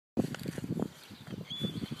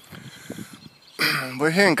We're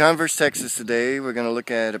here in Converse, Texas today. We're going to look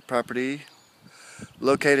at a property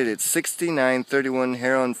located at 6931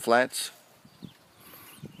 HERON FLTS.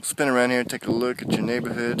 Spin around here and take a look at your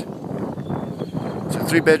neighborhood. It's a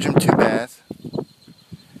 3-bedroom, 2-bath,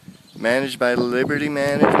 managed by Liberty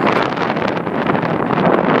Management. If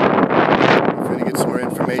you want to get some more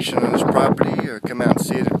information on this property or come out and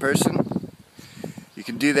see it in person, you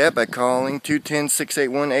can do that by calling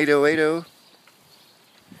 210-681-8080.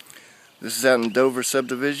 This is out in Dover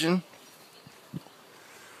subdivision.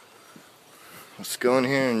 Let's go in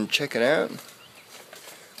here and check it out.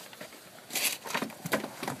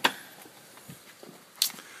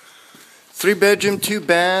 Three-bedroom,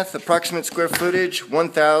 2-bath, approximate square footage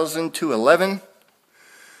 1,011.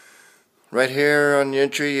 Right here on the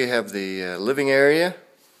entry you have the living area.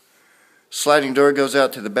 Sliding door goes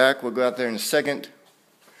out to the back. We'll go out there in a second.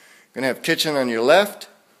 You're going to have kitchen on your left.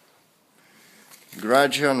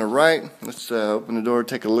 Garage here on the right. Let's open the door,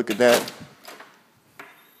 take a look at that.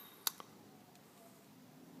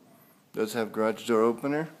 Does have garage door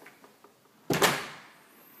opener.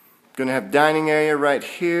 Going to have dining area right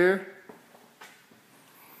here.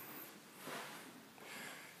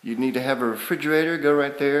 You need to have a refrigerator, go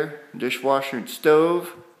right there. Dishwasher and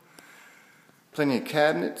stove. Plenty of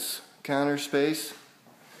cabinets, counter space.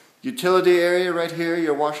 Utility area right here,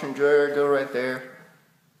 your washer and dryer, go right there.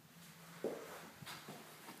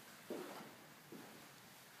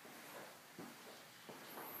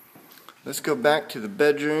 Let's go back to the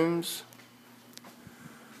bedrooms.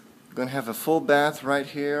 We're going to have a full bath right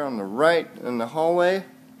here on the right in the hallway.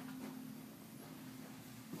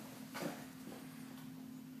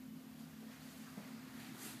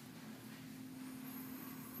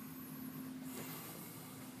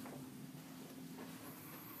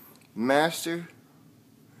 Master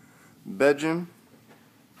bedroom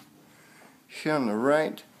here on the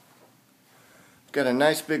right. Got a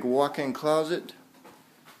nice big walk-in closet.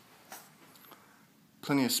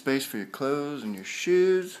 Plenty of space for your clothes and your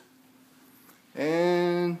shoes.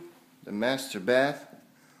 And the master bath.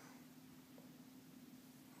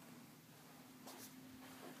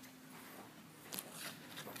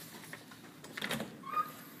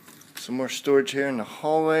 Some more storage here in the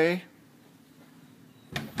hallway.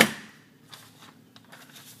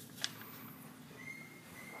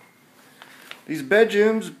 These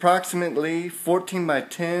bedrooms approximately 14 by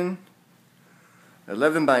 10.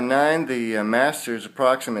 11 by 9, the master is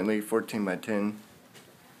approximately 14 by 10.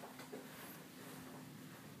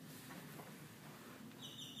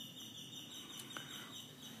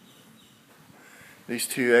 These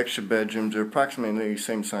two extra bedrooms are approximately the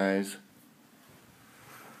same size.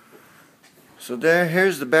 So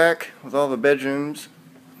here's the back with all the bedrooms.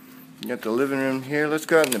 You got the living room here. Let's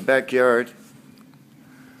go out in the backyard.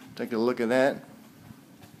 Take a look at that.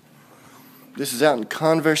 This is out in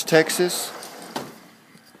Converse, Texas.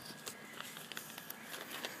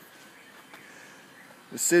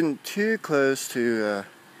 It's sitting too close to,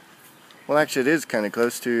 well actually it is kind of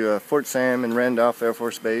close to Fort Sam and Randolph Air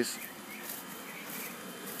Force Base.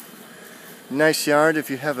 Nice yard if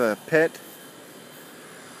you have a pet.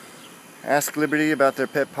 Ask Liberty about their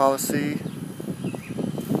pet policy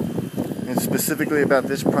and specifically about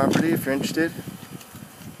this property if you're interested.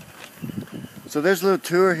 So there's a little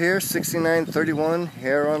tour here, 6931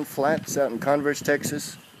 HERON FLTS out in Converse,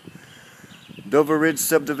 Texas. Dover Ridge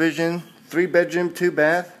subdivision. 3-bedroom,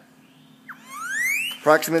 2-bath,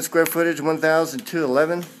 approximate square footage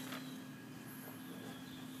 1,211.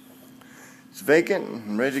 It's vacant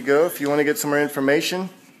and ready to go. If you want to get some more information,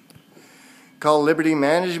 call Liberty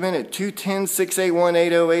Management at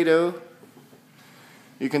 210-681-8080.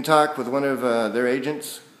 You can talk with one of their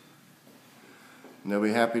agents, and they'll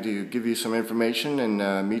be happy to give you some information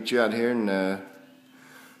and meet you out here and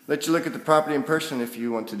let you look at the property in person if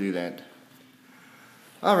you want to do that.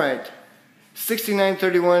 Alright.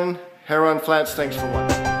 6931 HERON FLTS. Thanks for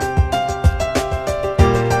watching.